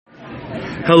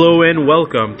Hello and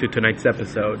welcome to tonight's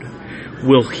episode.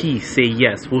 Will he say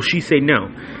yes? Will she say no?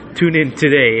 Tune in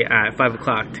today at 5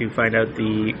 o'clock to find out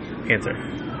the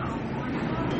answer.